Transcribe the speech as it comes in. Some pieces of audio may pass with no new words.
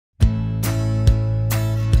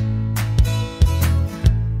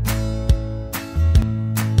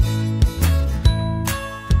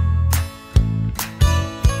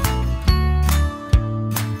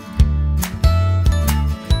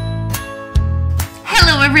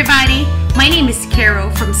everybody, my name is Carol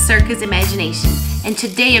from Circus Imagination, and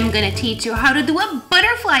today I'm going to teach you how to do a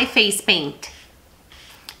butterfly face paint.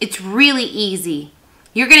 It's really easy.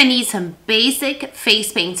 You're going to need some basic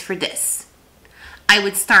face paints for this. I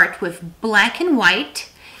would start with black and white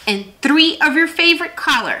and 3 of your favorite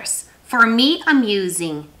colors. For me, I'm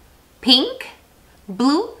using pink,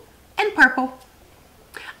 blue, and purple.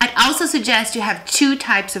 I'd also suggest you have 2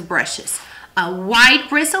 types of brushes. A wide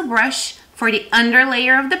bristle brush for the under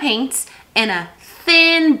layer of the paints and a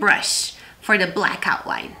thin brush for the black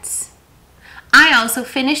outlines. I also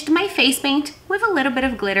finished my face paint with a little bit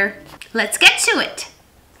of glitter. Let's get to it.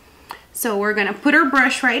 So we're gonna put our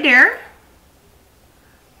brush right there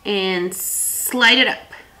and slide it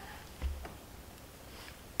up.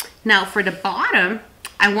 Now for the bottom,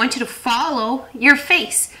 I want you to follow your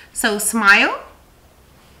face. So smile,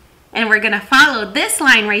 and we're gonna follow this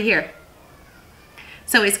line right here.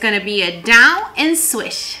 So it's gonna be a down and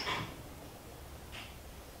swish.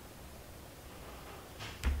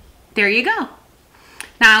 There you go.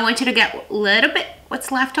 Now I want you to get a little bit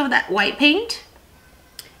what's left of that white paint,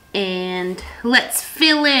 and let's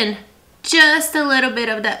fill in just a little bit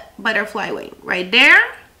of that butterfly wing right there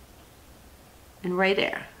and right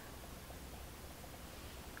there.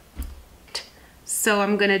 So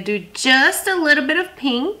I'm gonna do just a little bit of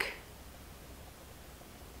pink,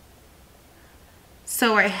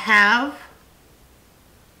 so I have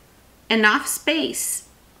enough space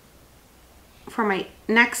for my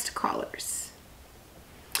next colors.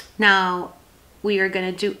 Now we are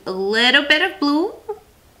gonna do a little bit of blue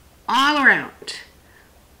all around.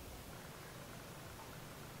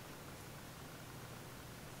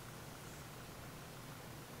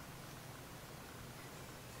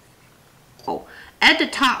 Oh, at the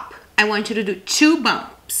top, I want you to do 2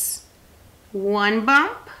 bumps. 1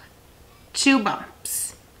 bump, 2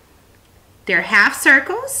 bumps. They're half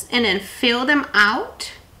circles, and then fill them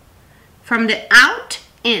out from the out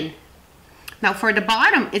in. Now for the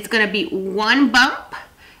bottom, it's gonna be 1 bump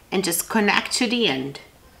and just connect to the end.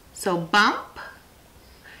 So bump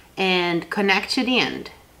and connect to the end.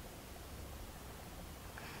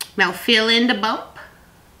 Now fill in the bump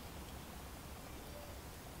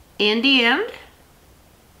and the end.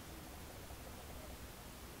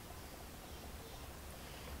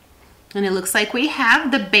 And it looks like we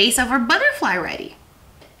have the base of our butterfly ready.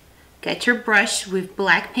 Get your brush with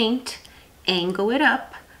black paint, angle it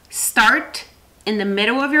up, start in the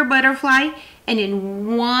middle of your butterfly, and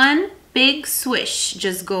in one big swish,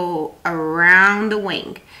 just go around the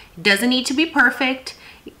wing. It doesn't need to be perfect.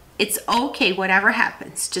 It's okay, whatever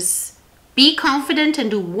happens. Just be confident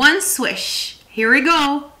and do 1 swish. Here we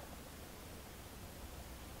go.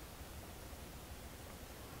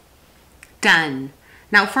 Done.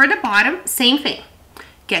 Now for the bottom, same thing.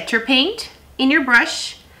 Get your paint in your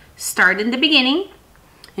brush, start in the beginning,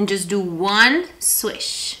 and just do 1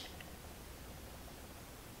 swish.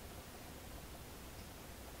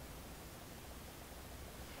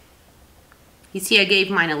 You see I gave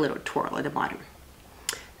mine a little twirl at the bottom.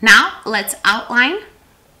 Now let's outline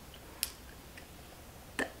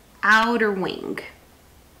the outer wing.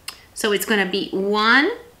 So it's gonna be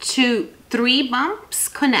 1, 2, 3 bumps,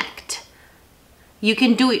 connect. You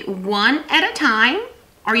can do it 1 at a time,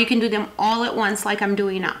 or you can do them all at once like I'm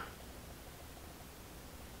doing now.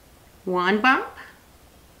 1 bump,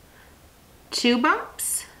 2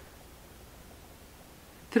 bumps,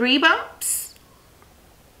 3 bumps,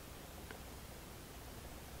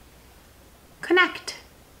 connect.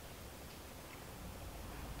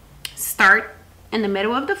 Start in the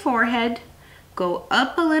middle of the forehead, go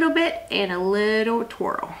up a little bit and a little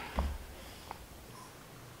twirl.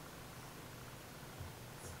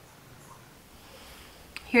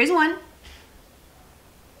 Here's 1.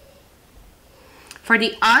 For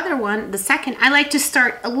the other one, the second, I like to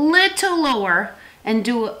start a little lower and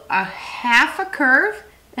do a half a curve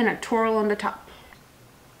and a twirl on the top.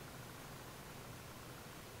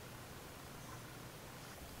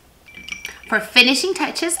 For finishing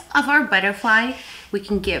touches of our butterfly, we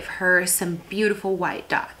can give her some beautiful white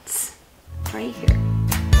dots right here.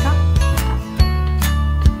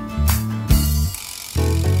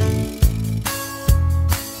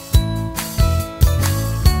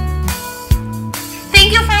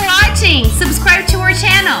 Subscribe to our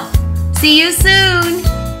channel. See you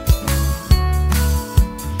soon.